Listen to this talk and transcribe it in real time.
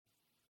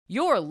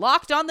You're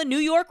Locked on the New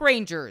York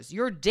Rangers,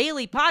 your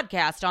daily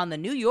podcast on the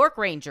New York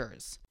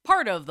Rangers.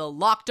 Part of the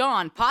Locked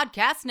On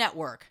Podcast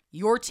Network,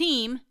 your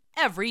team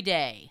every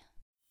day.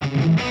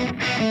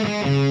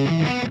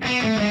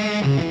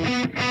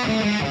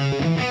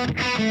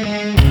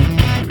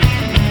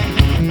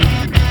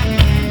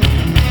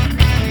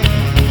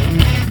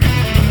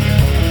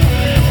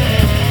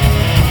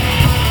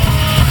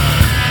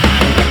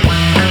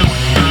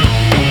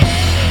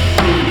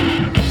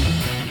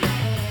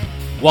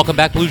 Welcome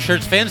back, Blue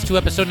Shirts fans, to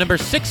episode number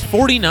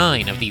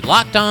 649 of the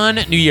Locked On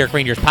New York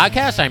Rangers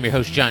podcast. I'm your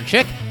host, John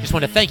Chick. Just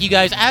want to thank you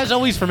guys, as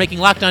always, for making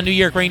Locked On New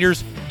York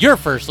Rangers your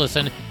first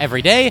listen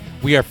every day.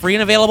 We are free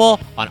and available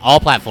on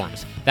all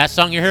platforms. That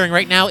song you're hearing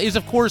right now is,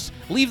 of course,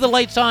 Leave the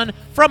Lights On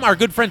from our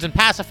good friends in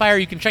Pacifier.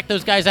 You can check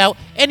those guys out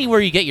anywhere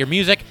you get your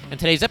music. And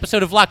today's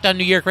episode of Locked On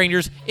New York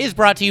Rangers is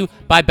brought to you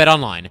by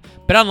BetOnline.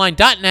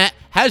 BetOnline.net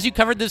has you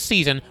covered this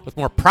season with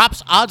more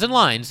props, odds, and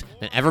lines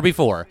than ever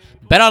before.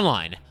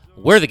 BetOnline,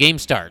 where the game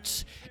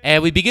starts.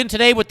 And we begin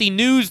today with the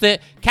news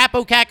that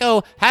Kaapo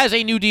Kakko has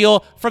a new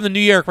deal from the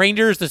New York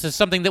Rangers. This is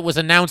something that was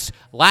announced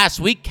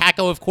last week.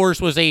 Kakko, of course,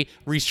 was a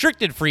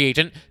restricted free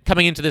agent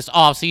coming into this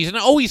offseason.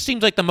 It always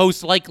seems like the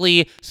most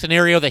likely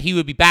scenario that he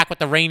would be back with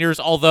the Rangers,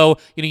 although,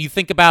 you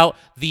think about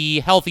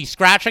the healthy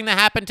scratching that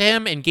happened to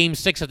him in Game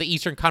 6 of the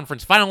Eastern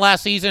Conference Final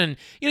last season, and,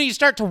 you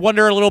start to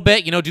wonder a little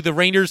bit, do the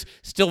Rangers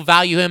still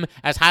value him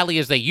as highly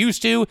as they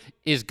used to?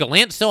 Is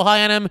Gallant still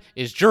high on him?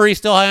 Is Drury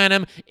still high on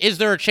him? Is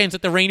there a chance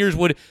that the Rangers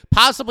would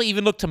possibly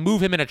even look to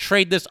move him in a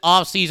trade this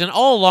offseason?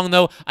 All along,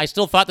 though, I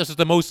still thought this was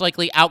the most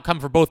likely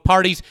outcome for both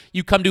parties.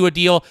 You come to a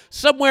deal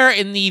somewhere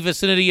in the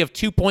vicinity of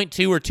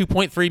 $2.2 or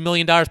 $2.3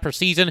 million per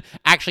season.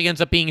 Actually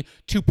ends up being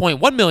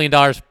 $2.1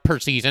 million per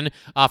season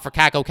for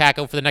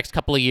Kakko for the next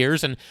couple of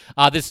years. And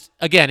this,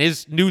 again,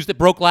 is news that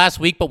broke last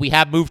week, but we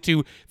have moved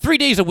to 3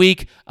 days a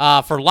week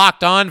for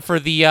Locked On for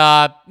the,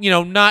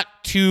 not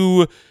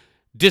too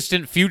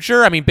distant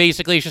future. I mean,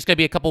 basically, it's just going to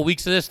be a couple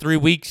weeks of this, 3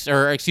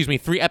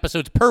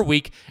 episodes per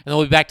week, and then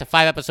we'll be back to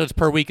 5 episodes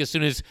per week as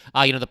soon as,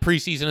 the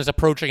preseason is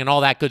approaching and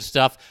all that good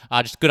stuff.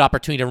 Just a good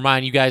opportunity to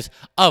remind you guys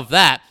of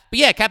that. But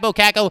yeah, Kaapo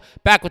Kakko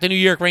back with the New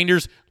York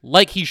Rangers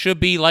like he should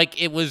be, like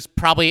it was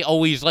probably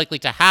always likely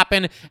to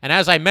happen. And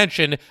as I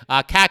mentioned,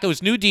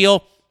 Kakko's new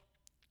deal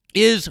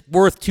is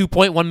worth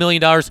 $2.1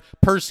 million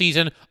per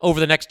season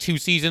over the next 2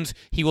 seasons.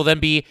 He will then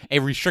be a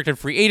restricted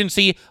free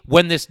agency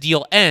when this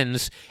deal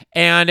ends.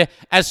 And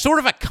as sort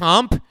of a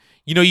comp,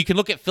 you can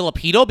look at Filip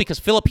Chytil, because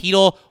Filip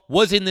Chytil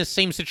was in this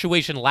same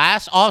situation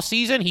last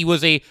offseason. He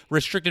was a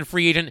restricted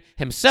free agent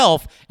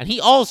himself, and he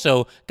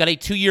also got a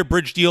 2-year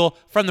bridge deal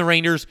from the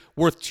Rangers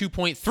worth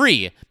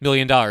 $2.3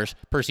 million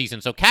per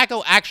season. So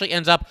Kakko actually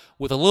ends up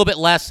with a little bit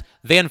less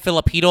than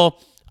Filip Chytil.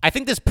 I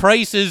think this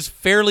price is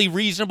fairly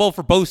reasonable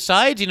for both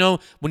sides.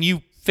 When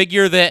you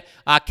figure that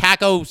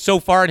Kakko so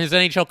far in his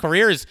NHL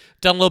career has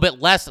done a little bit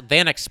less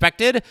than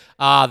expected. The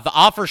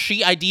offer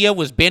sheet idea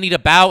was bandied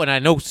about, and I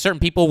know certain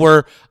people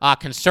were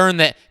concerned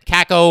that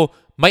Kakko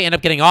might end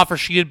up getting offer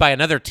sheeted by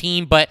another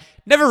team, but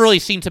never really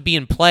seemed to be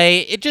in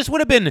play. It just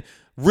would have been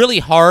really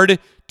hard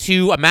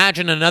to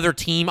imagine another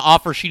team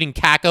offer sheeting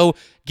Kakko,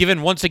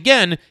 given once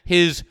again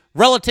his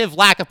relative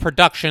lack of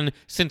production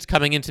since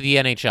coming into the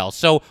NHL.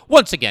 So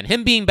once again,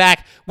 him being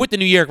back with the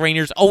New York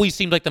Rangers always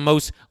seemed like the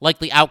most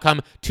likely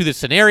outcome to the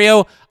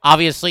scenario.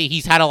 Obviously,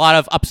 he's had a lot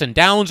of ups and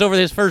downs over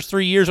his first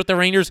 3 years with the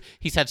Rangers.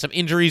 He's had some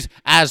injuries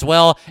as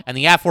well, and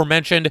the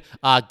aforementioned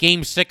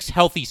Game 6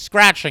 healthy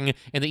scratching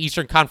in the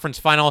Eastern Conference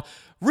Final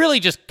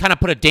really just kind of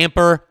put a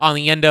damper on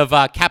the end of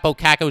Kaapo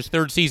Kakko's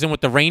third season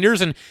with the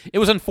Rangers, and it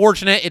was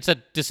unfortunate. It's a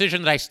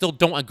decision that I still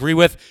don't agree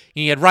with.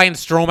 You had Ryan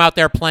Strome out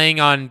there playing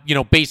on,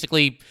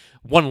 basically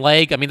one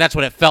leg. I mean, that's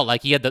what it felt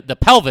like. He had the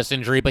pelvis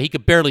injury, but he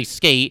could barely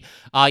skate.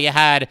 You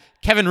had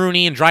Kevin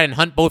Rooney and Dryden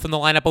Hunt both in the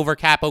lineup over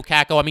Kaapo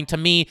Kakko. I mean, to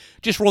me,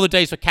 just roll the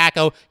dice with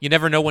Kakko. You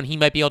never know when he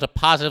might be able to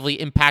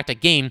positively impact a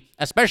game,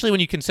 especially when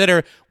you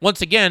consider,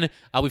 once again,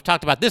 we've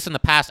talked about this in the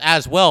past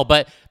as well,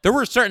 but there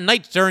were certain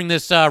nights during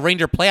this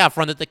Ranger playoff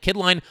run that the kid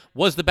line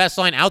was the best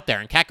line out there,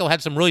 and Kakko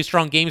had some really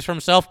strong games for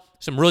himself,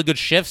 some really good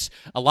shifts,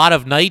 a lot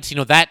of nights,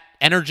 that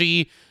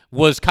energy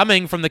was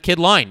coming from the kid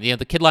line.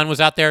 The kid line was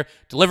out there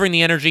delivering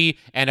the energy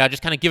and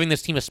just kind of giving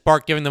this team a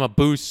spark, giving them a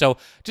boost. So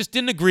just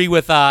didn't agree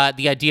with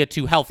the idea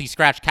to healthy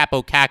scratch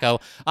Kaapo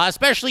Kakko,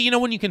 especially,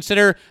 when you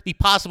consider the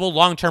possible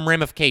long-term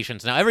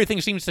ramifications. Now,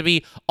 everything seems to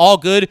be all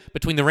good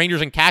between the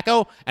Rangers and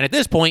Kakko, and at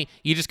this point,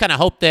 you just kind of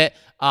hope that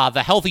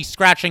the healthy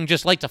scratching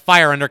just lights a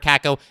fire under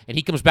Kakko, and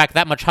he comes back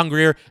that much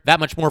hungrier, that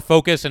much more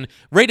focused, and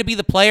ready to be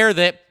the player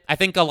that I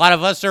think a lot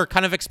of us are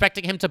kind of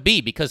expecting him to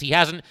be, because he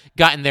hasn't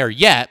gotten there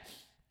yet.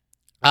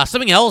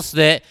 Something else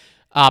that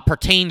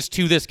pertains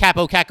to this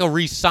Kaapo Kakko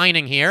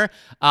re-signing here.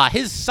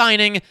 His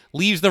signing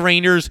leaves the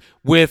Rangers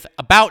with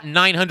about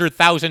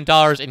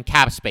 $900,000 in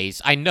cap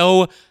space. I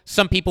know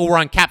some people were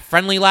on Cap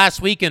Friendly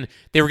last week, and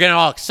they were getting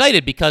all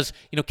excited because,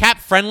 Cap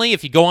Friendly,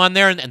 if you go on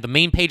there and the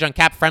main page on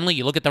Cap Friendly,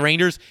 you look at the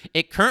Rangers,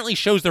 it currently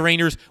shows the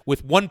Rangers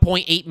with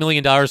 $1.8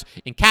 million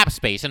in cap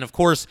space. And, of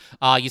course,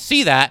 you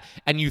see that,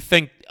 and you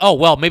think, oh,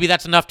 well, maybe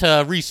that's enough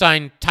to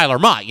re-sign Tyler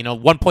Motte.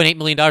 $1.8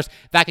 million,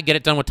 that could get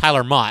it done with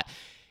Tyler Motte.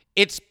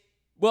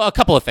 Well, a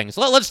couple of things.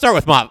 Let's start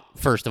with Motte,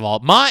 first of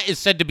all. Motte is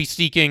said to be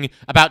seeking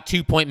about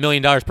 $2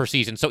 million per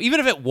season. So even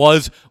if it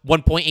was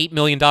 $1.8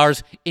 million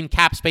in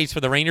cap space for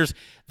the Rangers,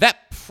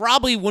 that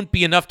probably wouldn't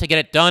be enough to get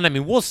it done. I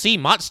mean, we'll see.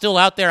 Motte's still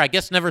out there. I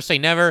guess never say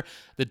never.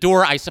 The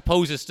door, I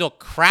suppose, is still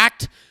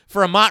cracked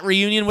for a Motte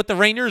reunion with the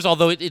Rangers,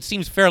 although it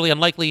seems fairly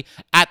unlikely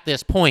at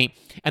this point.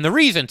 And the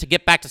reason, to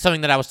get back to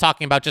something that I was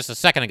talking about just a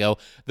second ago,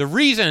 the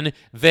reason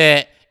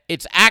that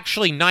it's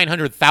actually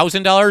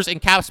 $900,000 in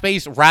cap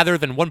space rather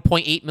than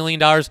 $1.8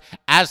 million,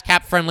 as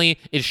Cap Friendly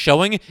is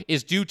showing,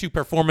 is due to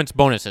performance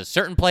bonuses.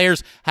 Certain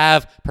players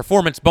have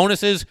performance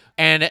bonuses,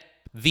 and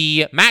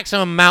the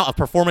maximum amount of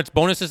performance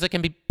bonuses that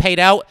can be paid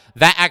out,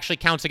 that actually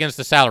counts against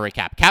the salary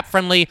cap. Cap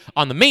Friendly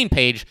on the main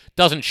page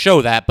doesn't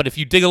show that, but if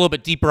you dig a little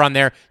bit deeper on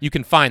there, you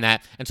can find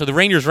that. And so the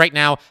Rangers right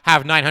now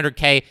have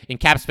 $900K in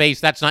cap space.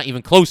 That's not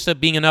even close to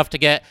being enough to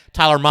get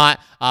Tyler Motte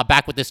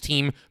back with this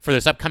team for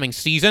this upcoming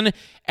season.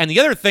 And the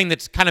other thing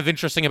that's kind of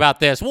interesting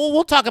about this,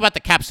 we'll talk about the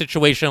cap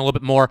situation a little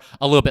bit more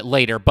a little bit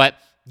later, but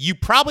you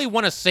probably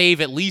want to save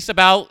at least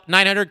about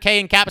 $900K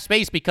in cap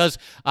space because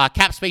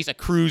cap space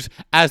accrues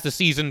as the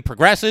season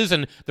progresses,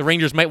 and the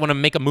Rangers might want to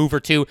make a move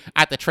or two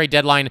at the trade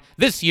deadline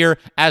this year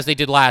as they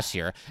did last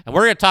year. And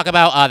we're going to talk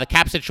about the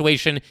cap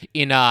situation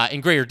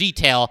in greater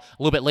detail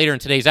a little bit later in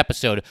today's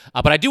episode.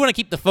 But I do want to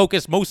keep the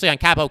focus mostly on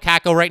Kaapo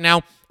Kakko right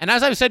now. And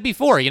as I've said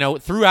before,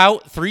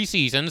 throughout 3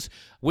 seasons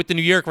with the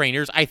New York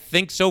Rangers, I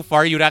think so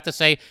far you would have to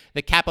say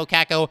that Kaapo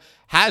Kakko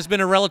has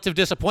been a relative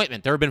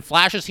disappointment. There have been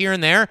flashes here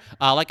and there.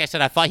 Like I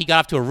said, I thought he got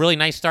off to a really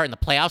nice start in the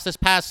playoffs this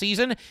past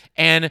season,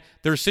 and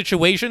there's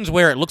situations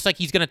where it looks like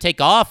he's going to take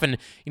off, and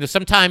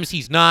sometimes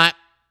he's not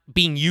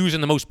being used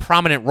in the most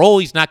prominent role.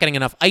 He's not getting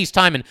enough ice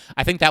time, and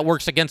I think that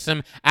works against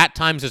him at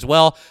times as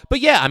well. But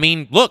yeah, I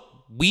mean, look,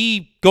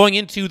 going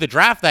into the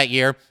draft that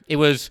year, it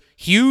was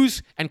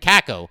Hughes and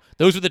Kakko.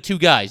 Those were the 2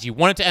 guys. You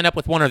wanted to end up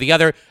with one or the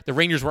other. The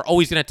Rangers were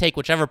always going to take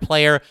whichever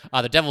player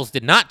the Devils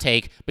did not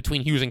take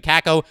between Hughes and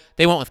Kakko.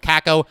 They went with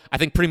Kakko. I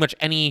think pretty much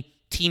any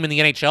team in the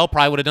NHL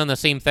probably would have done the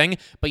same thing.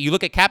 But you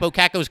look at Kaapo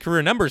Kakko's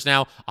career numbers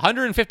now,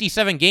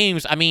 157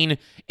 games. I mean,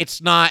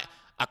 it's not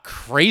a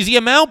crazy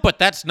amount, but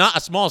that's not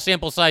a small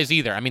sample size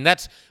either. I mean,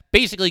 that's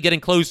basically getting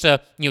close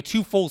to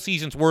 2 full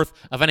seasons worth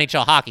of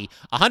NHL hockey.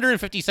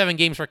 157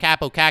 games for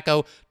Kaapo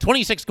Kakko,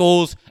 26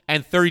 goals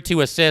and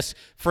 32 assists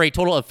for a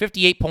total of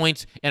 58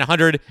 points in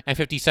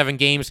 157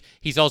 games.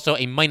 He's also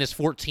a minus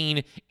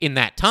 14 in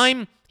that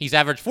time. He's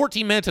averaged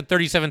 14 minutes and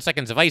 37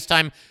 seconds of ice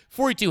time,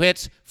 42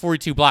 hits,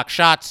 42 block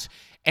shots.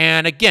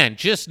 And again,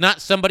 just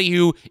not somebody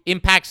who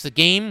impacts the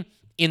game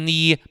in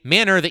the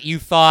manner that you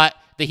thought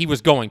that he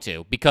was going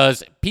to,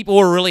 because people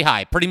were really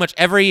high. Pretty much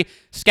every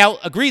scout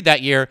agreed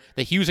that year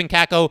that Hughes and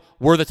Kakko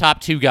were the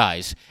top 2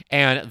 guys.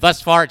 And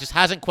thus far, it just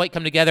hasn't quite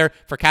come together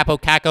for Kaapo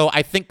Kakko.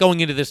 I think going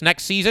into this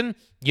next season,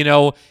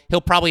 he'll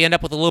probably end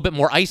up with a little bit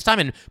more ice time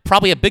and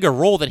probably a bigger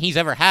role than he's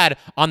ever had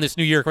on this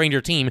New York Ranger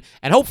team.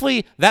 And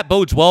hopefully that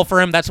bodes well for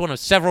him. That's one of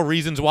several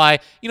reasons why,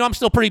 I'm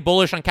still pretty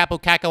bullish on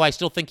Kaapo Kakko. I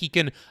still think he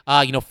can,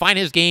 find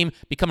his game,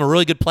 become a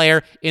really good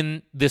player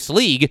in this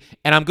league.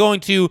 And I'm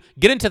going to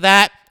get into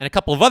that and a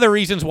couple of other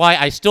reasons why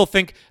I still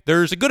think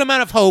there's a good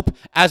amount of hope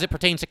as it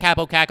pertains to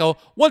Kaapo Kakko,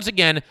 once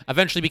again,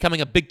 eventually becoming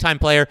a big-time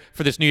player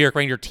for this New York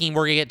Ranger team.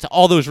 We're going to get to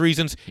all those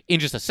reasons in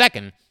just a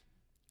second.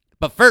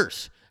 But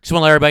first, just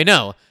want to let everybody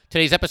know,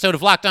 today's episode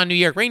of Locked On New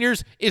York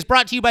Rangers is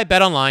brought to you by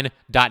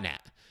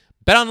BetOnline.net.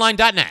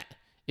 BetOnline.net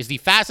is the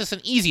fastest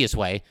and easiest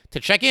way to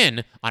check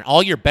in on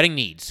all your betting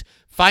needs.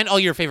 Find all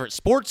your favorite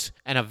sports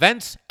and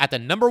events at the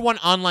 #1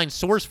 online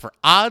source for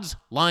odds,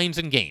 lines,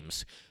 and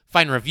games.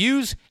 Find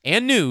reviews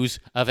and news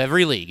of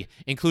every league,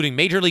 including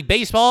Major League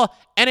Baseball,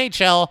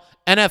 NHL,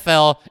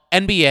 NFL,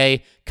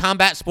 NBA,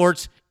 combat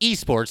sports,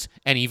 esports,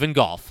 and even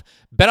golf.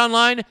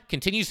 BetOnline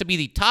continues to be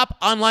the top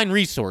online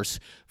resource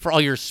for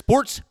all your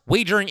sports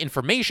wagering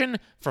information,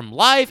 from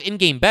live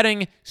in-game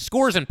betting,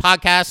 scores, and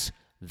podcasts.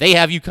 They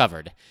have you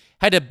covered.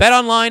 Head to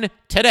BetOnline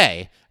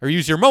today or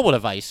use your mobile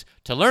device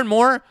to learn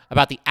more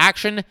about the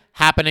action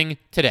happening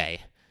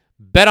today.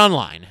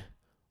 BetOnline,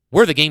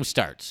 where the game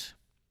starts.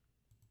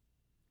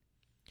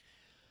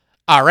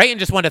 All right, and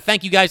just wanted to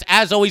thank you guys,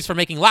 as always, for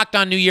making Locked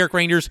On New York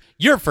Rangers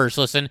your first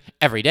listen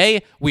every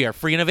day. We are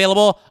free and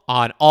available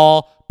on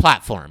all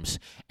platforms.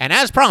 And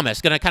as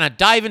promised, going to kind of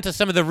dive into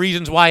some of the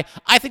reasons why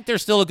I think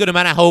there's still a good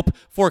amount of hope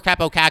for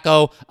Kaapo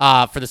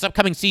Kakko for this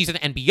upcoming season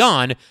and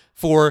beyond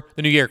for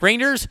the New York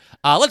Rangers.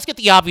 Let's get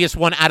the obvious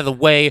one out of the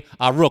way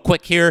real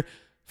quick here.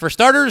 For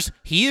starters,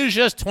 he is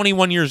just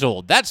 21 years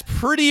old. That's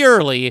pretty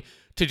early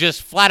to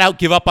just flat out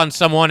give up on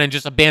someone and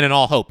just abandon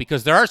all hope,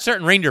 because there are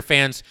certain Ranger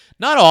fans,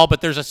 not all,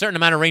 but there's a certain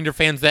amount of Ranger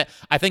fans that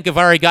I think have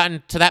already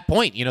gotten to that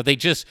point. They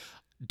just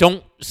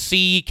don't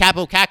see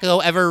Kaapo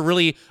Kakko ever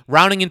really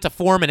rounding into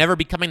form and ever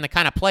becoming the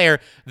kind of player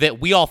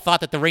that we all thought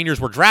that the Rangers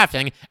were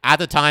drafting at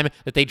the time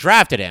that they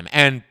drafted him.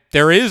 And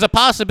there is a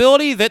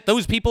possibility that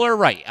those people are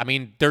right. I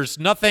mean, there's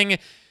nothing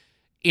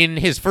in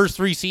his first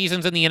 3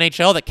 seasons in the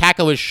NHL that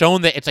Kakko has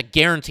shown that it's a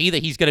guarantee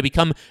that he's going to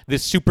become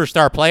this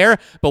superstar player.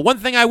 But one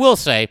thing I will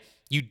say,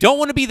 you don't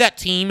want to be that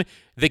team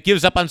that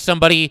gives up on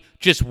somebody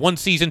just 1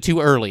 season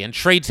too early and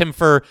trades him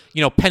for,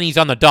 pennies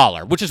on the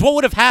dollar, which is what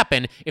would have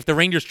happened if the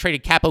Rangers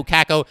traded Kaapo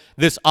Kakko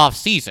this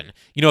offseason.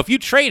 If you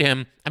trade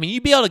him,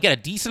 you'd be able to get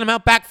a decent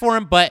amount back for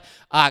him, but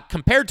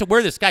compared to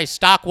where this guy's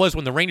stock was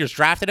when the Rangers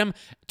drafted him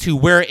to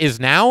where it is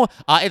now,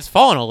 it's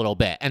fallen a little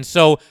bit. And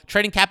so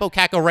trading Kaapo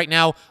Kakko right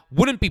now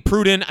wouldn't be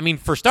prudent.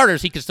 For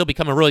starters, he could still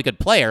become a really good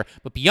player,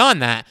 but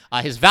beyond that,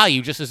 his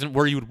value just isn't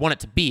where you would want it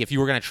to be if you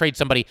were going to trade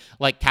somebody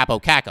like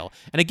Kaapo Kakko.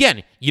 And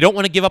again, you don't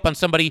want to give up on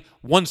somebody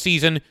 1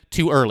 season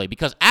too early,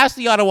 because ask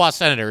the Ottawa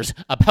Senators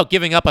about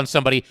giving up on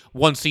somebody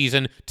 1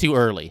 season too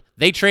early.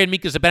 They traded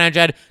Mika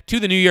Zibanejad to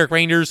the New York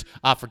Rangers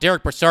for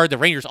Derek Brassard. The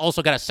Rangers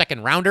also got a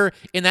second rounder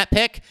in that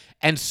pick,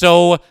 and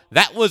so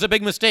that was a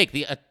big mistake.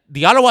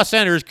 The Ottawa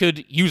Senators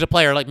could use a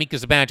player like Mika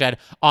Zibanejad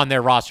on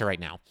their roster right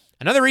now.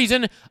 Another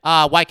reason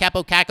why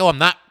Kaapo Kakko, I'm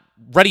not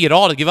ready at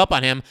all to give up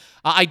on him.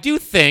 I do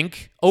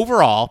think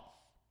overall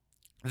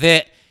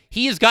that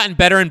he has gotten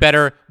better and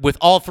better with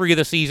all 3 of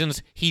the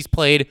seasons he's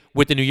played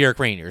with the New York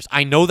Rangers.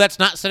 I know that's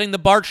not setting the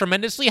bar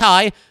tremendously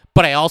high,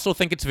 but I also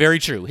think it's very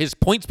true. His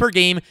points per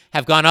game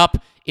have gone up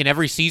in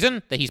every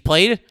season that he's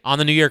played on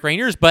the New York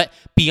Rangers, but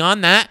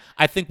beyond that,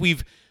 I think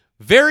we've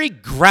very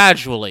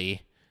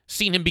gradually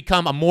seen him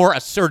become a more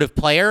assertive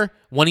player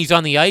when he's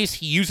on the ice.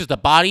 He uses the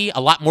body a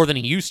lot more than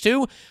he used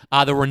to.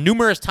 There were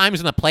numerous times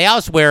in the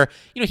playoffs where,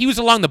 he was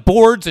along the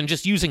boards and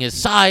just using his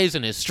size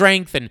and his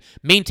strength and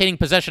maintaining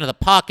possession of the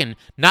puck and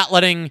not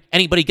letting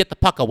anybody get the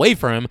puck away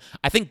from him.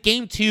 I think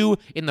Game 2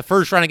 in the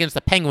first round against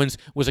the Penguins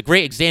was a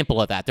great example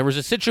of that. There was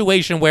a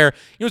situation where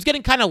it was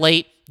getting kind of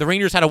late. The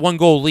Rangers had a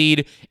 1-goal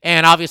lead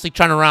and obviously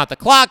trying to run out the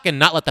clock and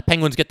not let the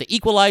Penguins get the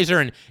equalizer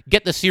and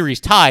get the series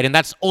tied, and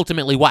that's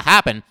ultimately what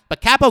happened.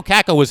 But Kaapo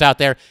Kakko was out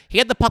there. He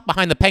had the puck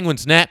behind the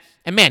Penguins' net,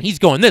 and man, he's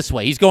going this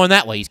way, he's going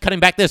that way, he's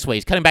cutting back this way,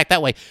 he's cutting back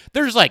that way.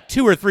 There's like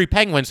 2 or 3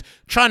 Penguins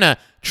trying to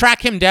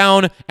track him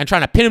down and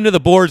trying to pin him to the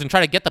boards and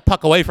try to get the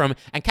puck away from him,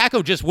 and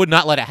Kakko just would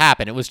not let it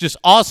happen. It was just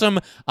awesome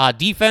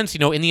defense,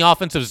 in the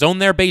offensive zone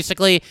there,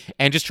 basically,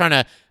 and just trying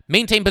to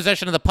maintain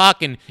possession of the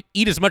puck and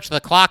eat as much of the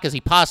clock as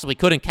he possibly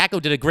could, and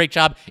Kakko did a great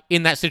job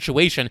in that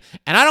situation.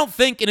 And I don't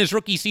think in his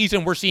rookie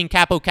season we're seeing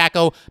Kaapo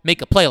Kakko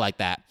make a play like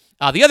that.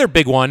 The other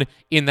big one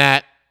in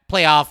that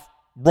playoff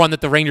run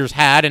that the Rangers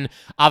had, and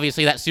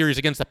obviously that series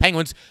against the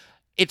Penguins,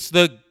 it's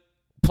the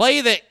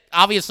play that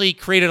obviously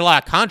created a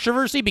lot of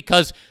controversy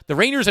because the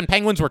Rangers and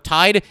Penguins were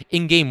tied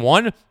in Game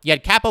 1. You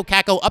had Kaapo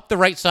Kakko up the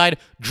right side,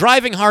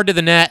 driving hard to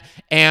the net,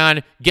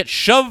 and get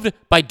shoved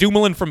by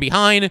Dumoulin from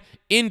behind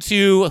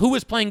into, who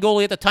was playing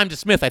goalie at the time?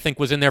 DeSmith, I think,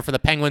 was in there for the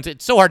Penguins.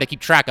 It's so hard to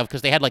keep track of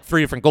because they had like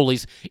 3 different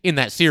goalies in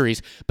that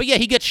series. But yeah,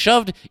 he gets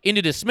shoved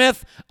into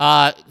DeSmith,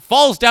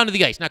 falls down to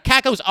the ice. Now,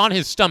 Kakko's on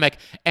his stomach,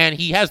 and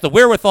he has the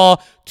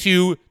wherewithal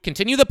to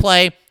continue the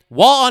play,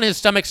 while on his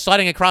stomach,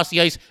 sliding across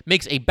the ice,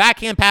 makes a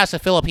backhand pass to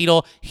Philip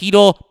Hedl.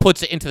 Hedl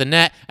puts it into the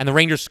net, and the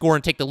Rangers score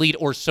and take the lead,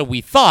 or so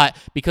we thought,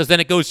 because then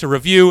it goes to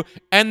review,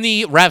 and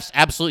the refs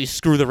absolutely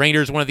screw the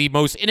Rangers. One of the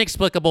most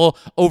inexplicable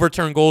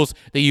overturned goals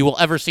that you will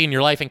ever see in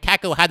your life, and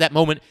Kakko had that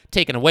moment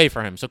taken away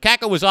from him. So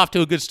Kakko was off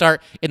to a good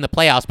start in the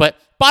playoffs, but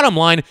bottom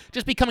line,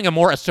 just becoming a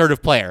more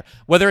assertive player.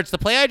 Whether it's the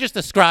play I just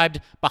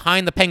described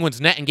behind the Penguins'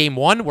 net in Game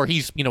 1, where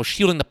he's,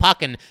 shielding the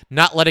puck and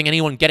not letting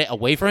anyone get it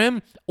away from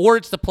him, or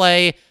it's the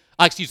play...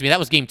 that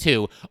was Game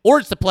 2. Or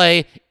it's the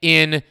play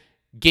in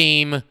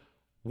Game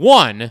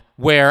 1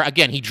 where,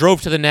 again, he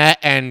drove to the net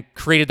and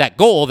created that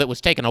goal that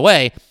was taken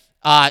away.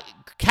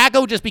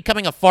 Kakko just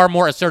becoming a far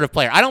more assertive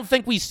player. I don't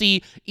think we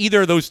see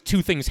either of those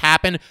 2 things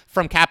happen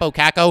from Kaapo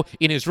Kakko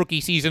in his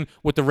rookie season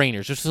with the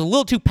Rangers. Just a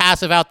little too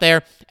passive out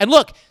there. And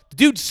look, the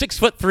dude's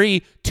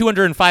 6'3",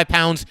 205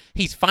 pounds.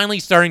 He's finally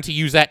starting to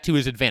use that to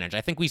his advantage.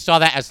 I think we saw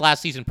that as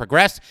last season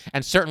progressed,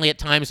 and certainly at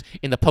times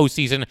in the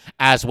postseason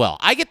as well.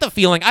 I get the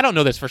feeling, I don't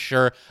know this for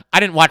sure, I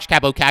didn't watch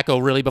Kaapo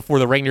Kakko really before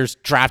the Rangers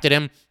drafted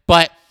him,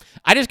 but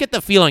I just get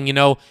the feeling,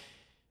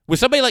 with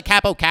somebody like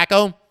Kaapo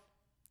Kakko,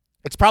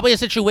 it's probably a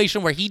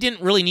situation where he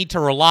didn't really need to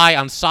rely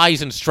on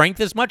size and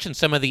strength as much in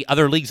some of the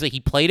other leagues that he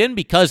played in,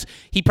 because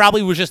he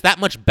probably was just that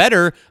much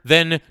better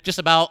than just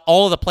about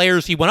all of the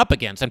players he went up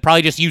against, and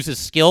probably just used his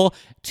skill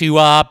to,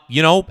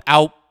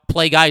 outplay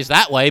play guys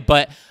that way.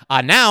 But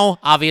now,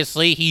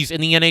 obviously, he's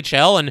in the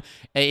NHL, and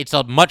it's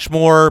a much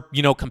more,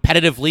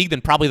 competitive league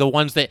than probably the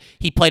ones that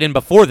he played in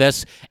before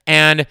this.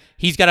 And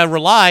he's got to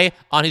rely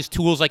on his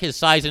tools like his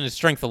size and his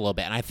strength a little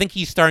bit. And I think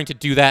he's starting to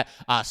do that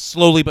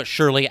slowly but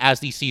surely as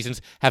these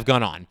seasons have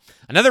gone on.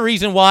 Another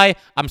reason why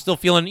I'm still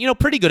feeling,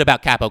 pretty good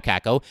about Kaapo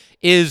Kakko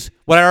is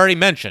what I already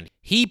mentioned.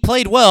 He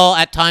played well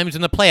at times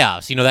in the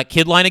playoffs. That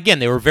kid line, again,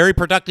 they were very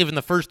productive in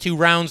the first 2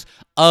 rounds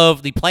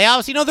of the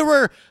playoffs. There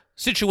were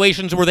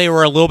situations where they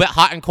were a little bit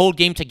hot and cold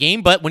game to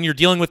game, but when you're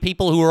dealing with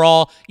people who are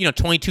all,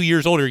 22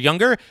 years old or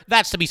younger,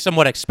 that's to be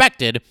somewhat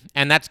expected,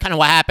 and that's kind of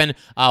what happened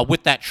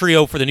with that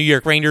trio for the New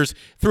York Rangers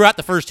throughout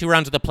the first 2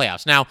 rounds of the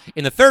playoffs. Now,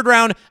 in the 3rd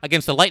round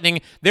against the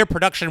Lightning, their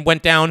production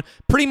went down.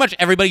 Pretty much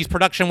everybody's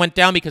production went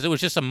down because it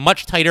was just a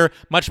much tighter,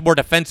 much more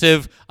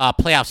defensive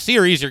playoff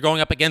series. You're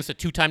going up against the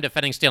 2-time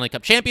defending Stanley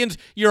Cup champions.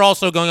 You're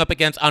also going up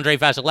against Andrei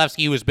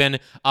Vasilevskiy, who has been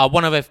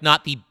one of, if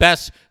not the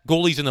best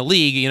goalies in the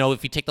league.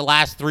 If you take the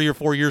last 3 or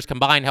 4 years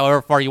combined,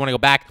 however far you want to go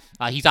back,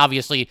 he's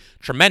obviously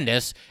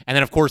tremendous. And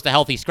then, of course, the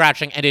healthy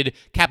scratching ended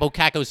Kaapo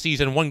Kakko's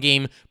season 1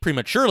 game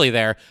prematurely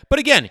there. But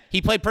again,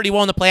 he played pretty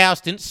well in the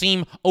playoffs, didn't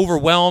seem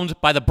overwhelmed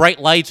by the bright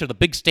lights or the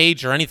big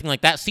stage or anything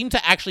like that, seemed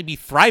to actually be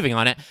thriving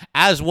on it,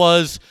 as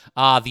was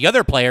the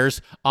other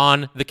players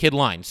on the kid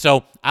line.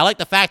 So I like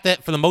the fact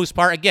that for the most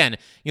part, again,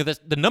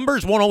 the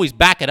numbers won't always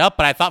back it up,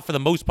 but I thought for the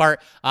most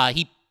part,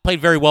 he played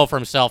very well for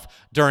himself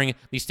during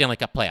the Stanley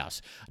Cup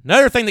playoffs.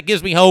 Another thing that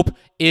gives me hope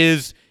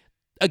is,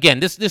 again,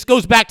 this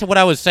goes back to what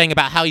I was saying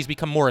about how he's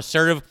become more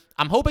assertive.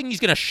 I'm hoping he's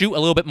going to shoot a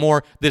little bit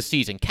more this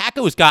season.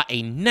 Kakko's got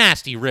a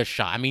nasty wrist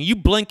shot. I mean, you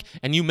blink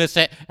and you miss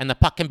it, and the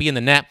puck can be in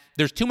the net.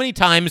 There's too many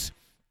times,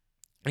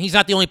 and he's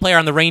not the only player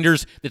on the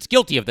Rangers that's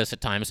guilty of this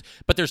at times,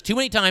 but there's too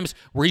many times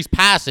where he's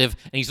passive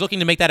and he's looking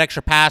to make that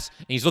extra pass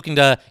and he's looking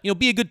to,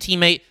 be a good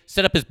teammate,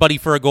 set up his buddy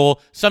for a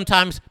goal.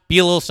 Sometimes be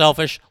a little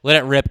selfish, let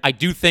it rip. I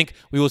do think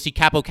we will see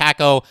Kaapo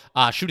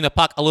Kakko shooting the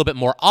puck a little bit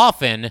more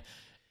often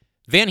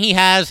than he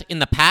has in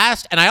the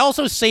past. And I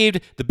also saved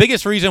the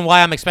biggest reason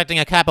why I'm expecting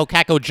a Kaapo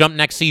Kakko jump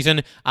next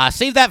season.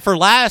 Save that for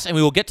last, and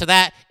we will get to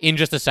that in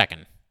just a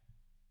second.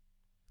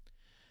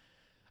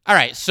 All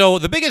right, so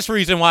the biggest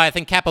reason why I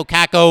think Kaapo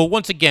Kakko,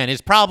 once again,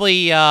 is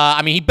probably,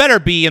 he better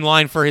be in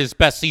line for his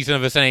best season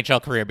of his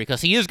NHL career,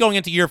 because he is going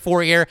into year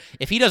 4 here.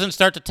 If he doesn't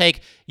start to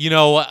take,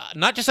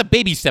 not just a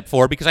baby step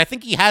forward, because I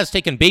think he has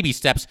taken baby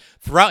steps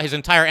throughout his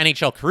entire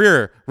NHL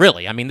career,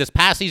 really. I mean, this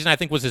past season I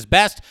think was his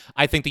best.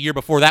 I think the year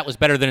before that was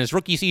better than his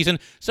rookie season.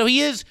 So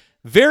he is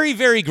very,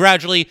 very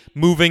gradually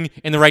moving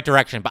in the right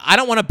direction. But I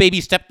don't want a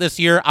baby step this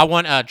year. I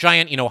want a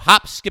giant,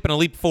 hop, skip, and a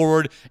leap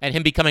forward, and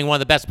him becoming one of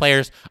the best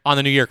players on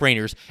the New York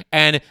Rangers.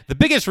 And the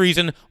biggest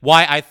reason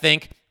why I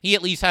think he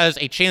at least has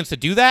a chance to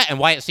do that, and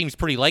why it seems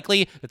pretty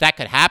likely that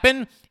could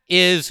happen,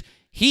 is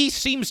he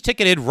seems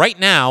ticketed right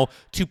now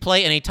to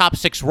play in a top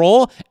 6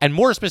 role, and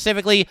more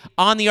specifically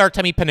on the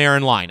Artemi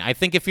Panarin line. I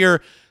think if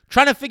you're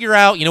trying to figure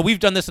out, we've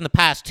done this in the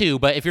past too,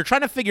 but if you're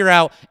trying to figure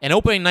out an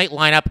opening night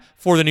lineup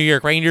for the New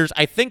York Rangers,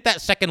 I think that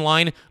second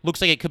line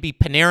looks like it could be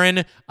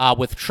Panarin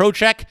with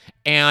Trocheck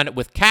and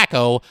with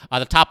Kakko.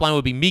 The top line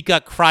would be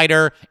Mika,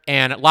 Kreider,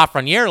 and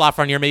Lafreniere.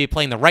 Lafreniere maybe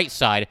playing the right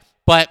side.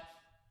 But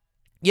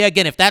yeah,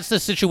 again, if that's the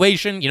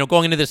situation,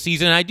 going into this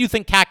season, I do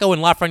think Kakko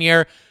and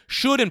Lafreniere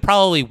should and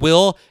probably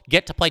will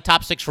get to play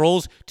top 6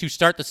 roles to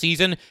start the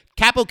season.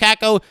 Kaapo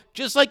Kakko,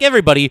 just like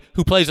everybody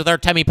who plays with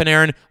Artemi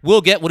Panarin,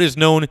 will get what is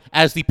known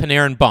as the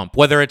Panarin bump.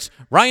 Whether it's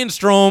Ryan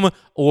Strome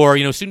or,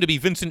 soon-to-be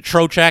Vincent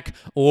Trocheck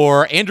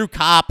or Andrew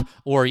Kopp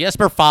or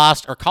Jesper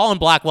Fast or Colin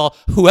Blackwell,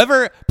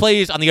 whoever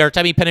plays on the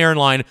Artemi Panarin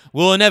line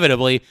will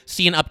inevitably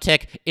see an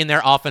uptick in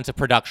their offensive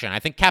production. I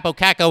think Kaapo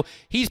Kakko,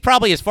 he's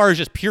probably, as far as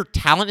just pure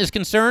talent is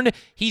concerned,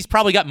 he's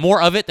probably got more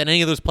of it than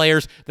any of those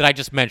players that I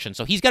just mentioned.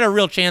 So he's got a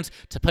real chance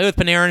to play with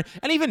Panarin,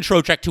 and even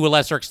Trocheck to a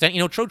lesser extent.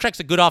 Trocheck's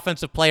a good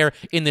offensive player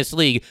in this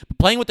league. But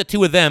playing with the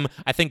two of them,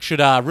 I think, should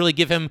really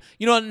give him,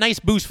 a nice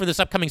boost for this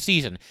upcoming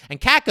season.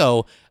 And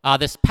Kakko,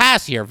 this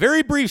past year,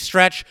 very brief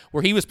stretch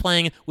where he was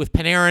playing with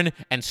Panarin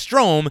and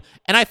Strome,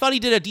 and I thought he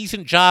did a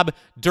decent job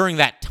during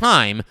that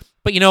time.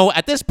 But,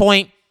 at this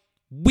point,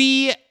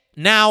 we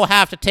now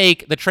have to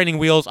take the training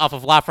wheels off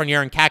of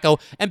Lafreniere and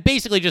Kakko and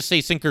basically just say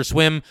sink or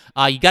swim.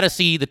 You got to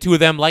see the two of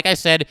them, like I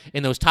said,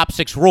 in those top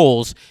 6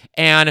 roles.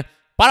 And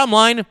bottom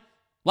line,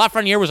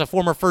 Lafreniere was a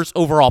former first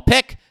overall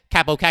pick.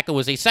 Kaapo Kakko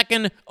was a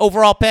second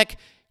overall pick.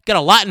 Got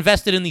a lot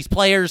invested in these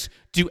players.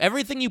 Do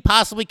everything you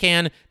possibly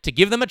can to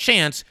give them a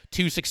chance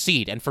to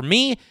succeed. And for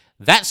me,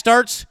 that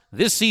starts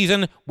this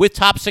season with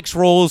top 6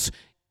 roles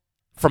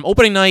from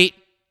opening night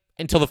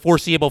until the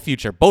foreseeable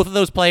future. Both of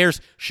those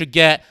players should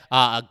get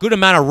a good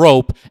amount of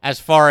rope as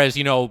far as,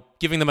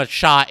 giving them a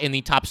shot in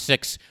the top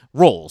 6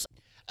 roles.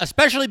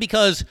 Especially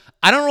because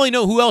I don't really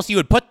know who else you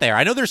would put there.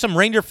 I know there's some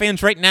Ranger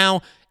fans right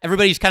now.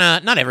 Everybody's kind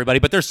of, not everybody,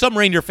 but there's some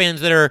Ranger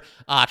fans that are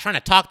trying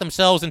to talk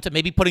themselves into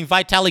maybe putting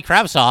Vitaly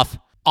Kravtsov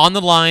on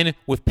the line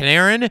with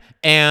Panarin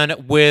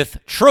and with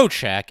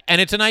Trocheck, and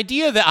it's an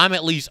idea that I'm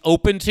at least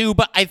open to,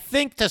 but I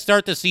think to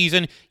start the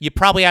season, you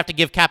probably have to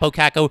give Kaapo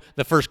Kakko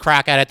the first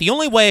crack at it. The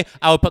only way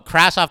I would put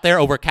Kravtsov there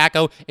over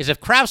Kakko is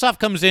if Kravtsov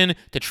comes in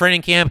to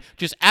training camp,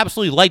 just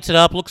absolutely lights it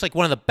up, looks like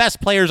one of the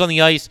best players on the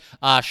ice,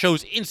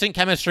 shows instant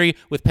chemistry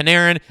with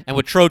Panarin and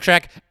with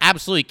Trocheck,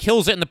 absolutely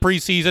kills it in the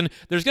preseason.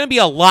 There's going to be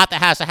a lot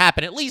that has to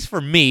happen, at least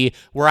for me,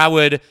 where I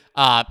would,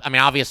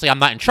 obviously I'm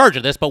not in charge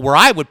of this, but where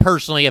I would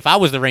personally, if I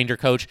was the Ranger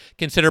coach,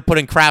 consider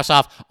putting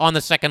Kravtsov on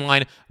the second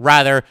line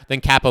rather than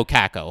Kaapo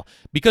Kakko.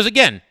 Because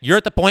again, you're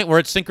at the point where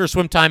it's sink or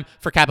swim time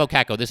for Kaapo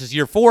Kakko. This is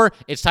year 4.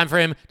 It's time for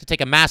him to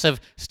take a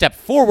massive step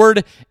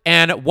forward.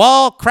 And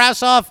while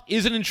Kravtsov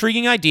is an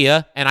intriguing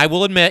idea, and I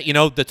will admit,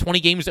 the 20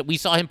 games that we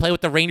saw him play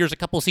with the Rangers a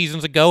couple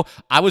seasons ago,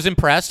 I was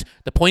impressed.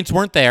 The points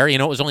weren't there.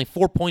 It was only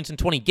 4 points in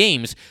 20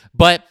 games.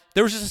 But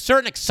there was just a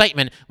certain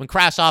excitement when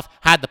Kravtsov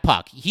had the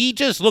puck. He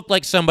just looked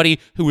like somebody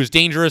who was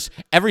dangerous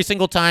every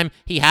single time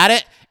he had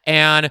it,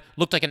 and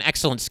looked like an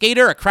excellent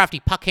skater, a crafty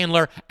puck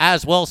handler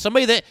as well,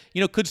 somebody that,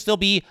 could still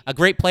be a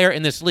great player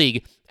in this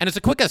league. And as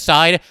a quick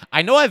aside,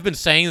 I know I've been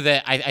saying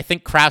that I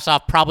think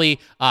Kravtsov probably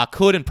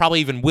could and probably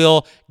even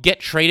will get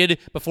traded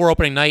before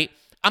opening night.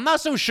 I'm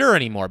not so sure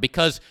anymore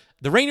because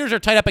the Rangers are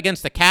tied up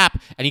against the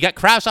cap, and you got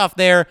Kravtsov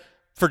there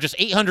for just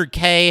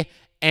 $800K,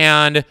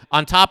 and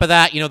on top of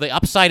that, the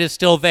upside is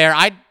still there.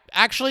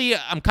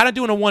 I'm kind of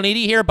doing a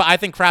 180 here, but I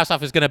think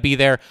Kravtsov is going to be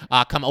there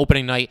come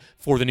opening night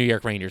for the New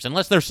York Rangers.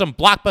 Unless there's some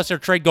blockbuster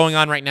trade going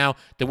on right now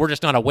that we're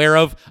just not aware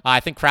of,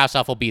 I think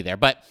Kravtsov will be there.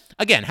 But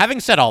again,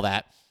 having said all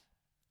that,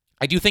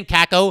 I do think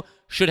Kakko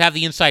should have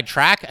the inside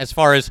track as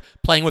far as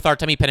playing with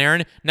Artemi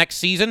Panarin next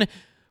season.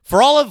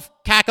 For all of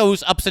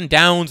Kakko's ups and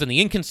downs and the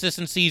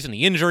inconsistencies and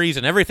the injuries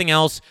and everything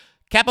else,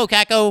 Kaapo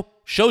Kakko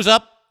shows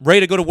up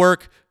ready to go to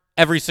work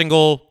every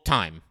single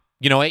time.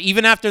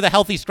 Even after the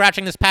healthy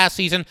scratching this past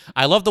season,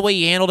 I love the way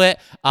he handled it.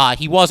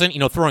 He wasn't,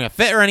 throwing a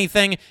fit or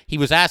anything. He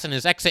was asked in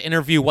his exit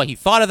interview what he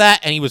thought of that,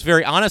 and he was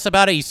very honest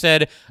about it. He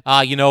said,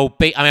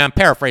 I'm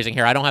paraphrasing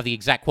here. I don't have the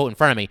exact quote in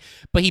front of me.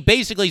 But he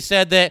basically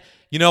said that,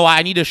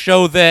 I need to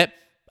show that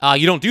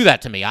you don't do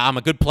that to me. I'm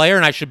a good player,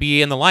 and I should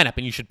be in the lineup,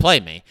 and you should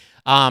play me.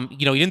 He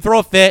didn't throw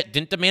a fit,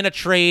 didn't demand a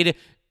trade,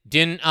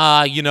 didn't,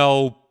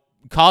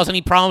 cause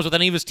any problems with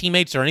any of his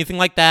teammates or anything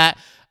like that,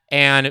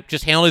 and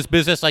just handle his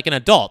business like an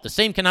adult. The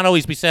same cannot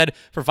always be said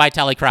for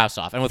Vitaly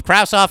Kravtsov. And with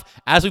Kravtsov,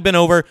 as we've been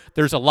over,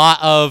 there's a lot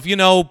of,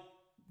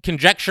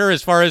 conjecture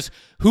as far as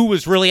who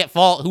was really at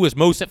fault, who was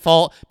most at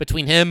fault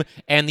between him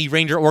and the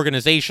Ranger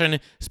organization,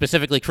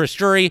 specifically Chris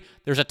Drury.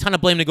 There's a ton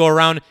of blame to go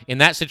around in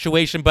that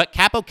situation, but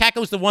Kaapo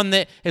Kakko's the one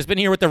that has been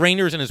here with the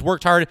Rangers and has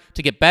worked hard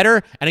to get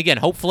better. And again,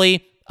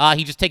 hopefully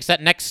he just takes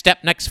that next step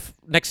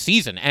next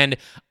season. And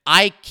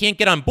I can't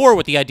get on board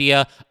with the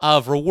idea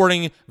of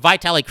rewarding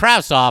Vitaly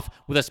Kravtsov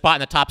with a spot in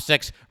the top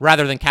 6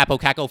 rather than Kaapo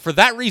Kakko for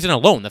that reason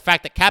alone. The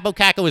fact that Kaapo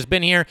Kakko has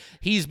been here,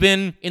 he's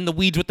been in the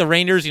weeds with the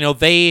Rangers.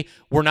 They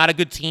were not a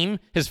good team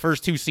his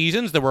first 2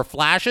 seasons. There were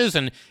flashes,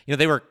 and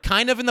they were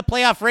kind of in the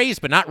playoff race,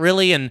 but not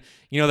really. And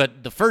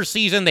the first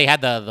season they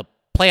had the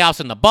playoffs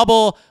in the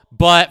bubble,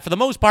 but for the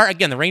most part,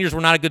 again, the Rangers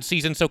were not a good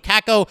season. So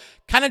Kakko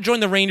kind of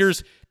joined the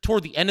Rangers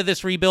toward the end of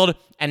this rebuild,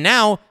 and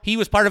now he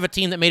was part of a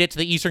team that made it to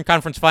the Eastern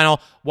Conference Final,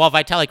 while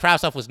Vitaly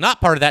Kravtsov was not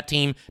part of that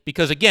team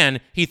because, again,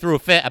 he threw a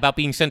fit about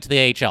being sent to the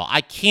AHL.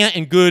 I can't,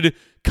 in good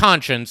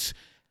conscience,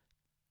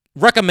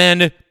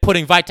 recommend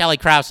putting Vitaly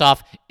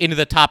Kravtsov into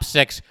the top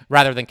 6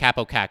 rather than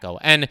Kaapo Kakko.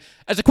 And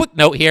as a quick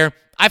note here,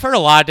 I've heard a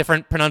lot of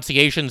different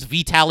pronunciations,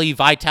 Vitaly.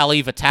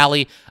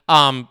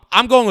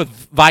 I'm going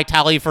with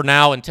Vitaly for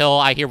now until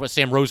I hear what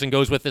Sam Rosen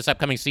goes with this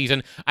upcoming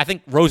season. I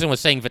think Rosen was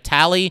saying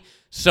Vitaly,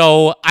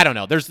 so I don't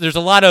know. There's a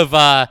lot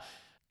of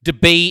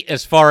debate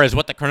as far as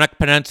what the correct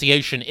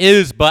pronunciation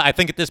is, but I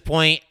think at this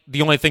point,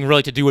 the only thing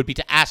really to do would be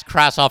to ask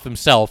Kravtsov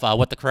himself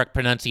what the correct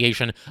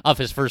pronunciation of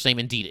his first name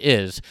indeed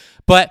is.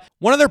 But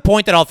one other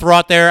point that I'll throw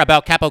out there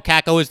about Kaapo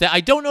Kakko is that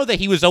I don't know that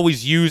he was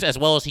always used as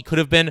well as he could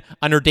have been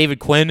under David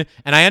Quinn.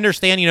 And I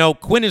understand,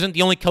 Quinn isn't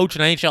the only coach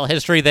in NHL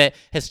history that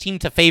has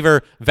teamed to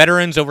favor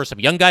veterans over some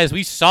young guys.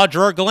 We saw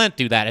Gerard Gallant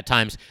do that at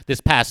times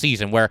this past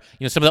season, where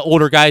some of the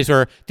older guys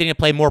were getting to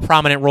play more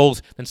prominent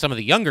roles than some of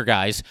the younger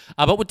guys.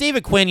 But with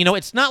David Quinn,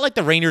 it's not like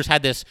the Rangers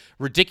had this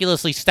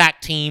ridiculously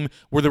stacked team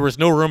where there was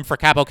no room for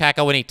Kaapo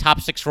Kakko in a top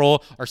 6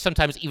 role or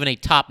sometimes even a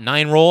top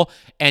 9 role.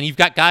 And you've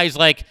got guys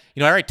like,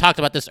 I already talked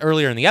about this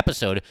earlier in the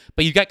episode,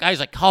 but you've got guys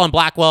like Colin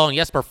Blackwell and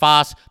Jesper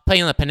Foss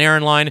playing on the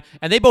Panarin line,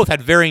 and they both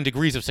had varying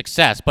degrees of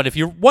success. But if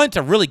you want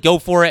to really go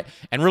for it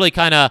and really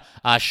kind of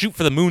shoot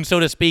for the moon, so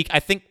to speak,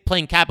 I think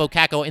playing Kaapo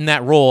Kakko in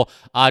that role,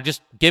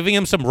 just giving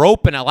him some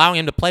rope and allowing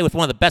him to play with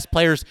one of the best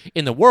players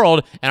in the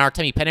world, and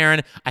Artemi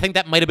Panarin, I think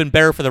that might have been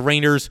better for the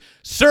Rangers,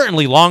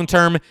 certainly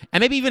long-term,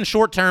 and maybe even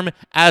short-term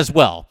as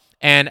well.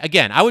 And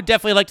again, I would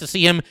definitely like to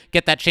see him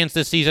get that chance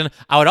this season.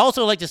 I would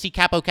also like to see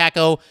Kaapo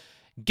Kakko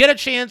get a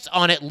chance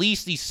on at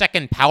least the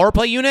second power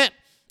play unit.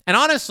 And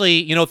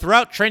honestly,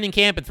 throughout training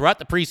camp and throughout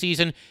the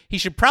preseason, he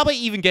should probably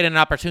even get an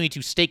opportunity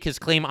to stake his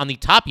claim on the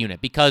top unit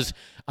because,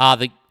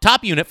 the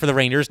top unit for the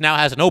Rangers now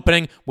has an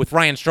opening with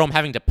Ryan Strome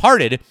having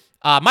departed.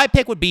 My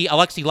pick would be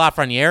Alexis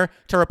Lafreniere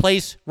to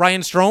replace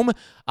Ryan Strome,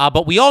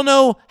 but we all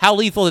know how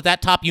lethal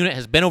that top unit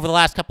has been over the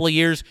last couple of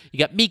years. You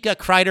got Mika,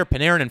 Kreider,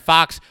 Panarin, and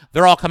Fox.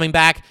 They're all coming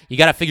back. You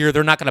got to figure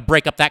they're not going to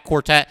break up that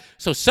quartet.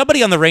 So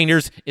somebody on the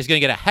Rangers is going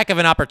to get a heck of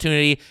an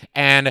opportunity,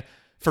 and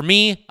for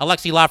me,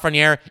 Alexis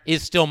Lafreniere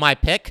is still my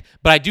pick,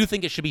 but I do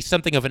think it should be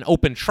something of an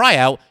open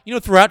tryout,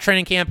 throughout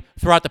training camp,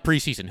 throughout the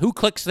preseason. Who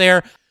clicks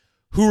there?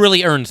 Who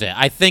really earns it?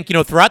 I think,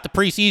 throughout the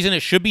preseason, it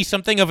should be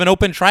something of an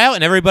open tryout,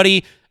 and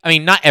everybody,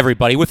 not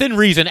everybody, within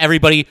reason,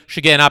 everybody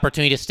should get an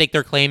opportunity to stake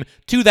their claim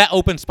to that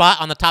open spot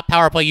on the top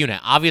power play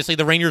unit. Obviously,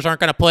 the Rangers aren't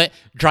going to put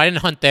Dryden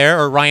Hunt there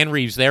or Ryan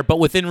Reeves there, but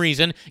within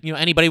reason,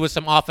 anybody with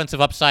some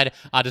offensive upside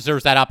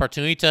deserves that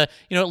opportunity to,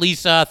 at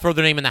least throw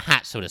their name in the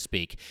hat, so to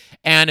speak.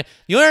 And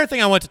the other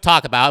thing I want to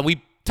talk about,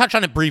 we touch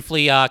on it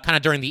briefly kind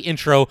of during the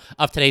intro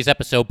of today's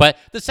episode, but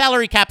the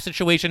salary cap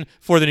situation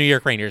for the New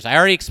York Rangers. I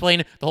already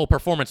explained the whole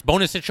performance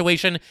bonus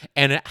situation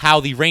and how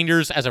the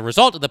Rangers, as a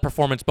result of the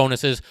performance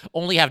bonuses,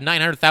 only have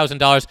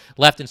 $900,000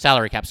 left in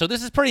salary cap. So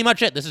this is pretty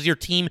much it. This is your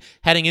team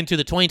heading into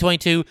the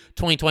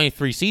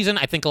 2022-2023 season.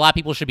 I think a lot of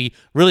people should be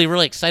really,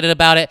 really excited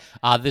about it.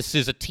 This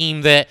is a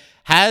team that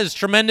has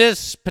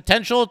tremendous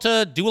potential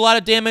to do a lot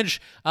of damage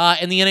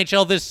in the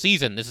NHL this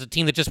season. This is a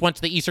team that just went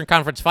to the Eastern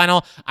Conference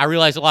Final. I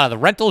realize a lot of the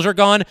rentals are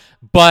gone,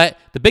 but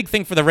the big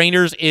thing for the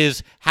Rangers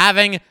is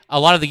having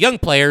a lot of the young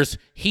players,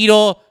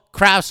 Chytil,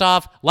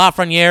 Kravtsov,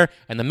 Lafreniere,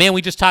 and the man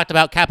we just talked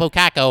about, Kaapo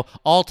Kakko,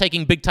 all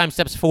taking big-time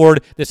steps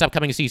forward this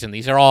upcoming season.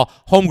 These are all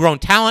homegrown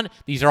talent.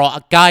 These are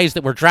all guys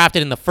that were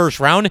drafted in the first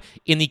round.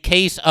 In the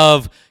case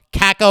of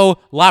Kakko,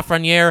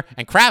 Lafreniere,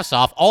 and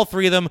Kravtsov, all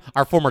three of them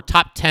are former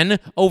top 10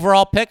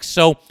 overall picks,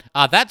 so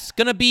that's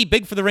going to be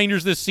big for the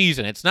Rangers this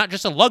season. It's not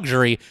just a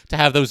luxury to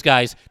have those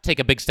guys take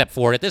a big step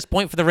forward. At this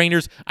point for the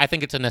Rangers, I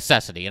think it's a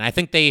necessity, and I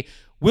think they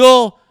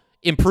will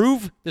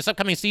improve this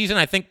upcoming season.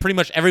 I think pretty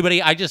much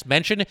everybody I just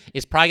mentioned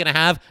is probably going to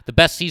have the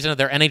best season of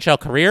their NHL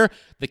career.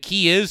 The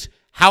key is,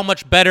 how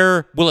much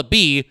better will it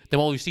be than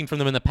what we've seen from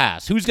them in the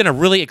past? Who's going to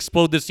really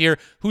explode this year?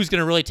 Who's going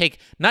to really take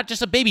not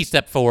just a baby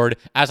step forward,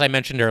 as I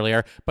mentioned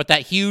earlier, but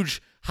that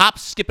huge hop,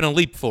 skip, and a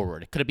leap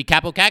forward? Could it be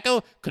Kaapo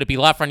Kakko? Could it be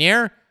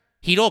Lafreniere?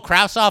 Chytil,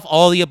 Kravtsov,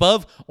 all of the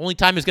above? Only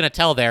time is going to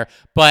tell there,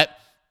 but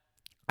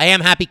I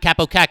am happy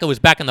Kaapo Kakko is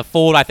back in the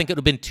fold. I think it would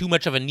have been too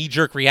much of a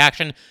knee-jerk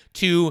reaction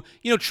to,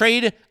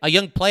 trade a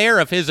young player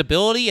of his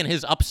ability and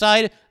his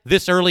upside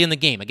this early in the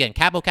game. Again,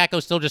 Kaapo Kakko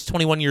is still just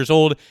 21 years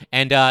old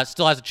and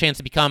still has a chance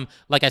to become,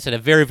 like I said, a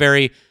very,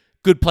 very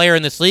good player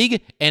in this league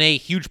and a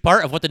huge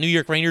part of what the New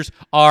York Rangers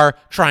are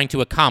trying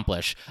to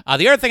accomplish.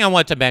 The other thing I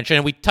wanted to mention,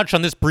 and we touched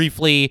on this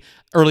briefly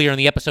earlier in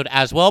the episode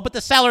as well, but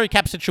the salary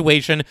cap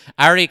situation,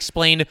 I already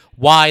explained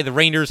why the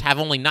Rangers have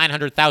only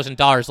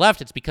 $900,000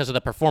 left. It's because of the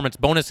performance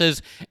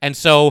bonuses. And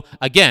so,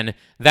 again,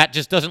 that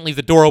just doesn't leave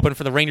the door open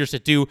for the Rangers to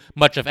do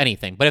much of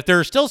anything. But if there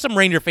are still some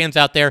Ranger fans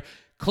out there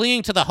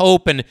clinging to the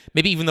hope and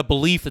maybe even the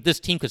belief that this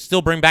team could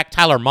still bring back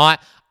Tyler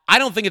Mott, I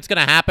don't think it's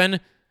going to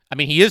happen.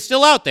 He is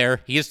still out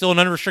there. He is still an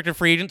unrestricted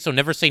free agent, so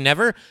never say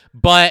never.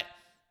 But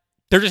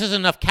there just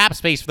isn't enough cap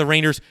space for the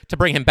Rangers to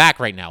bring him back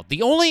right now.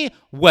 The only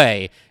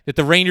way that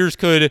the Rangers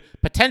could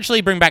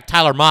potentially bring back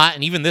Tyler Mott,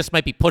 and even this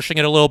might be pushing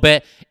it a little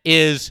bit,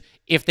 is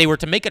if they were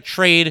to make a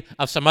trade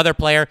of some other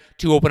player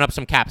to open up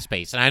some cap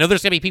space. And I know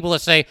there's going to be people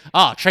that say,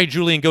 trade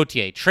Julien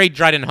Gauthier, trade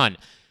Dryden Hunt.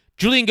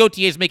 Julien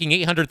Gauthier is making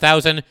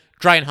 $800,000.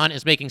 Dryden Hunt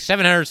is making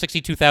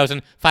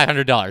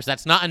 $762,500.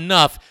 That's not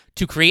enough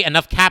to create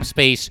enough cap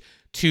space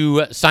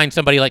to sign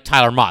somebody like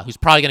Tyler Mott, who's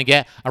probably going to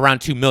get around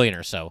 $2 million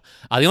or so.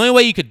 The only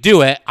way you could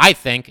do it, I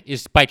think,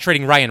 is by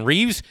trading Ryan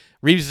Reeves.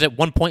 Reeves is at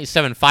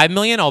 $1.75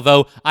 million,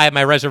 although I have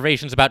my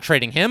reservations about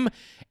trading him.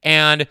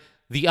 And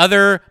the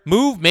other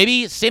move,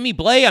 maybe Sammy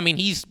Blais.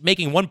 He's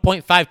making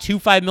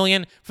 $1.525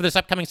 million for this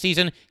upcoming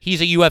season.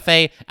 He's a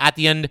UFA at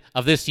the end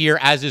of this year,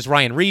 as is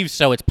Ryan Reeves,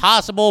 so it's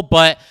possible,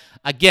 but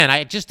again,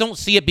 I just don't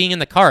see it being in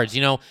the cards.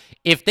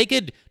 If they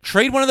could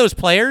trade one of those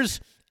players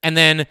and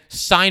then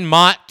sign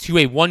Mott to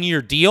a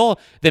one-year deal,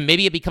 then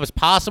maybe it becomes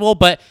possible.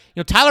 But,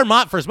 Tyler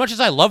Mott, for as much as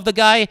I love the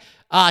guy,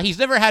 he's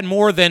never had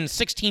more than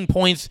 16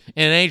 points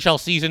in an NHL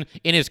season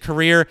in his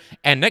career.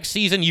 And next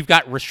season, you've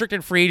got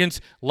restricted free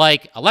agents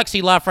like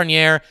Alexis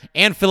Lafreniere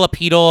and Filip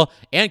Chytil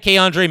and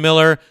K'Andre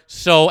Miller,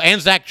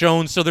 and Zach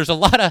Jones. So there's a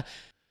lot of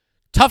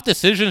tough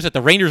decisions that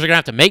the Rangers are going to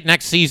have to make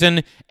next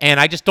season, and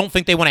I just don't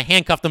think they want to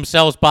handcuff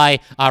themselves by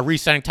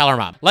re-signing Tyler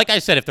Mott. Like I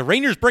said, if the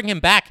Rangers bring him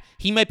back,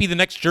 he might be the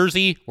next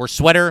jersey or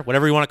sweater,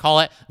 whatever you want to call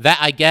it, that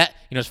I get,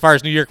 as far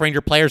as New York Ranger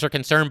players are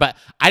concerned, but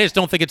I just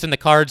don't think it's in the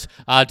cards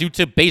due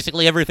to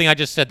basically everything I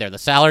just said there, the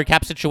salary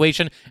cap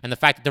situation and the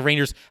fact that the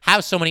Rangers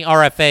have so many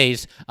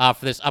RFAs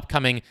for this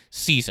upcoming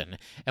season.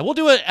 And we'll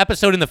do an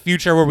episode in the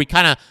future where we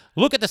kind of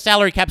look at the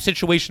salary cap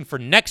situation for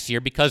next year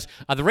because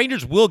the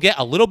Rangers will get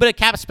a little bit of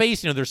cap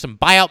space. There's some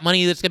buyout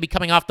money that's going to be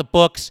coming off the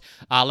books.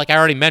 Like I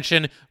already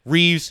mentioned,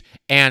 Reeves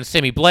and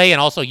Sammy Blais and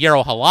also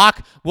Yarrow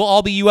Halak will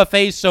all be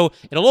UFAs, so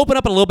it'll open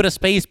up a little bit of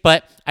space,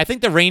 but I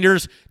think the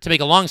Rangers, to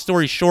make a long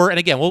story short, and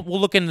again, we'll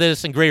look into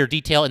this in greater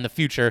detail in the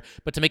future,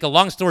 but to make a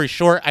long story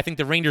short, I think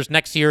the Rangers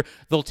next year,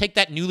 they'll take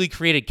that newly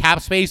created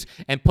cap space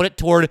and put it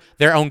toward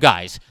their own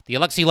guys. The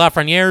Alexis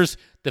Lafrenières,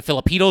 the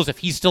Filipinos, if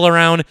he's still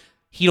around,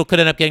 Hedl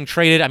could end up getting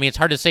traded. I mean, it's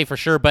hard to say for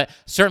sure, but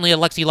certainly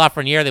Alexis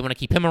Lafreniere, they want to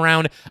keep him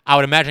around. I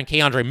would imagine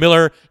K'Andre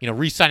Miller,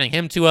 re-signing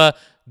him to a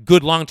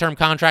good long-term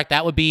contract,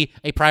 that would be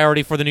a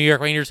priority for the New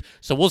York Rangers.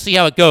 So we'll see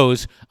how it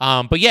goes.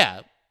 But yeah,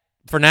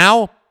 for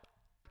now,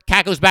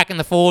 Kakko's back in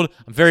the fold.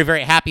 I'm very,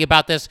 very happy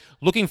about this.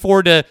 Looking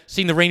forward to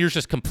seeing the Rangers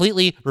just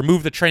completely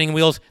remove the training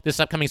wheels this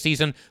upcoming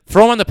season.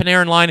 Throw him on the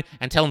Panarin line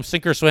and tell him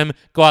sink or swim.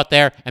 Go out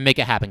there and make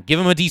it happen. Give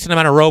him a decent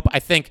amount of rope. I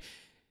think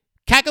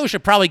Kakko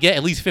should probably get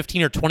at least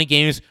 15 or 20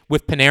 games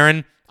with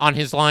Panarin on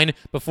his line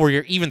before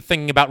you're even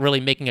thinking about really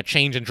making a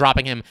change and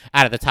dropping him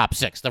out of the top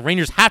 6. The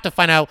Rangers have to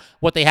find out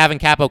what they have in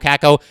Kaapo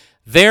Kakko.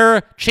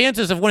 Their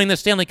chances of winning the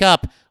Stanley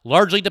Cup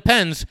largely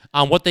depends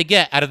on what they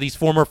get out of these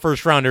former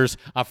first-rounders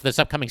for this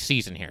upcoming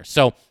season here.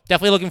 So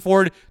definitely looking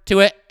forward to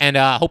it and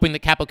hoping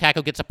that Kaapo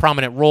Kakko gets a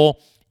prominent role.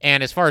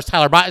 And as far as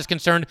Tyler Bott is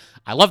concerned,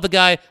 I love the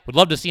guy. Would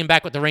love to see him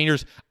back with the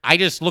Rangers. I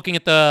just, looking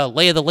at the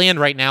lay of the land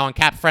right now on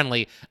Cap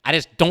Friendly, I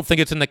just don't think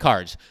it's in the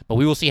cards. But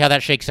we will see how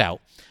that shakes out.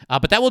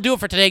 But that will do it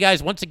for today,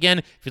 guys. Once again,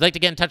 if you'd like to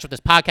get in touch with this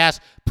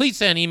podcast, please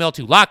send an email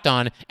to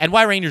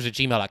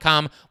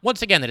LockedOnNYRangers@gmail.com.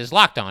 Once again, that is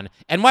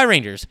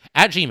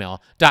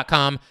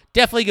LockedOnNYRangers@gmail.com.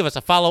 Definitely give us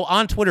a follow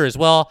on Twitter as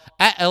well,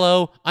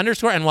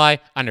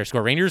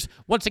 @LO_NY_Rangers.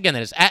 Once again,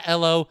 that is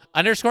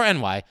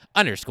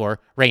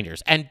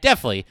 @LO_NY_Rangers. And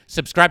definitely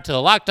subscribe to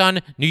the Locked On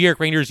New York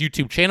Rangers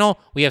YouTube channel.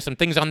 We have some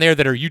things on there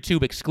that are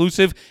YouTube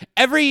exclusive.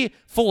 Every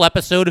full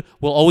episode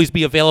will always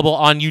be available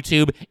on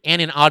YouTube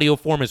and in audio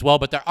form as well,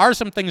 but there are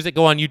some things that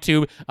go on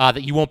YouTube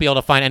that you won't be able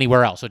to find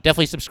anywhere else. So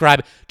definitely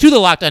subscribe to the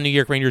Locked On New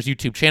York Rangers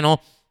YouTube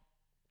channel.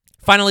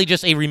 Finally,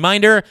 just a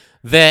reminder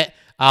that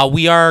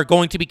we are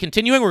going to be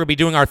continuing. We're going to be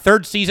doing our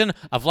 3rd season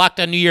of Locked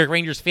On New York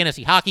Rangers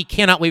Fantasy Hockey.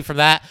 Cannot wait for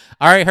that.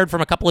 I already heard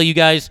from a couple of you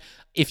guys.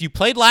 If you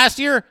played last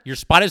year, your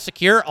spot is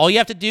secure. All you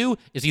have to do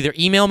is either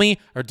email me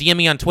or DM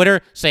me on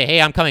Twitter, say,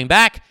 hey, I'm coming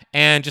back,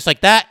 and just like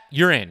that,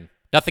 you're in.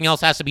 Nothing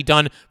else has to be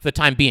done for the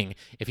time being.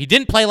 If you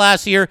didn't play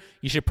last year,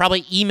 you should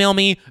probably email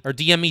me or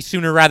DM me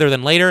sooner rather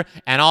than later,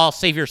 and I'll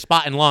save your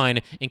spot in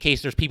line in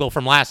case there's people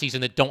from last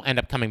season that don't end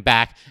up coming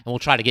back, and we'll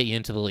try to get you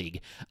into the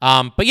league.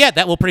 But yeah,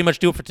 that will pretty much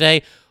do it for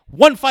today.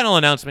 One final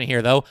announcement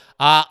here, though.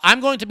 I'm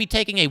going to be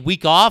taking a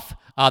week off,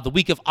 the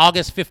week of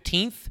August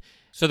 15th.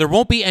 So there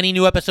won't be any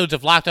new episodes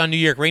of Locked On New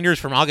York Rangers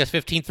from August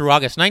 15th through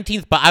August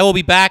 19th, but I will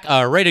be back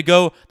ready to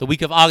go the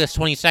week of August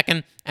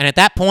 22nd. And at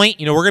that point,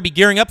 we're going to be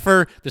gearing up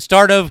for the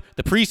start of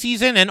the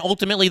preseason and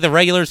ultimately the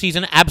regular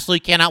season. Absolutely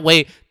cannot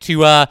wait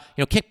to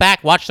kick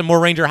back, watch some more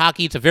Ranger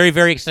hockey. It's a very,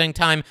 very exciting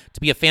time to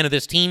be a fan of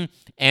this team.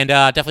 And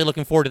definitely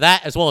looking forward to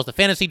that, as well as the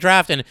fantasy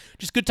draft, and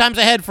just good times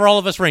ahead for all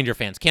of us Ranger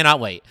fans. Cannot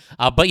wait.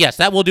 But yes,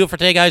 that will do it for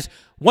today, guys.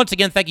 Once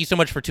again, thank you so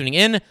much for tuning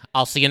in.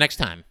 I'll see you next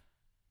time.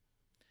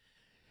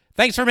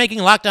 Thanks for making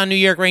Locked On New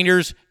York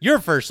Rangers your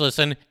first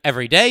listen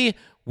every day.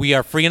 We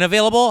are free and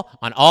available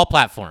on all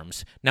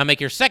platforms. Now make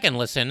your second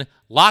listen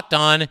Locked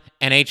On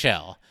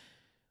NHL.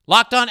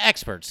 Locked On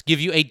experts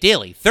give you a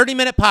daily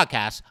 30-minute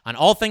podcast on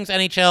all things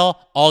NHL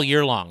all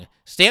year long.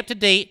 Stay up to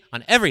date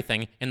on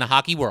everything in the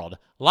hockey world.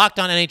 Locked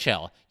On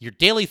NHL, your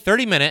daily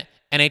 30-minute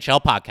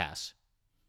NHL podcast.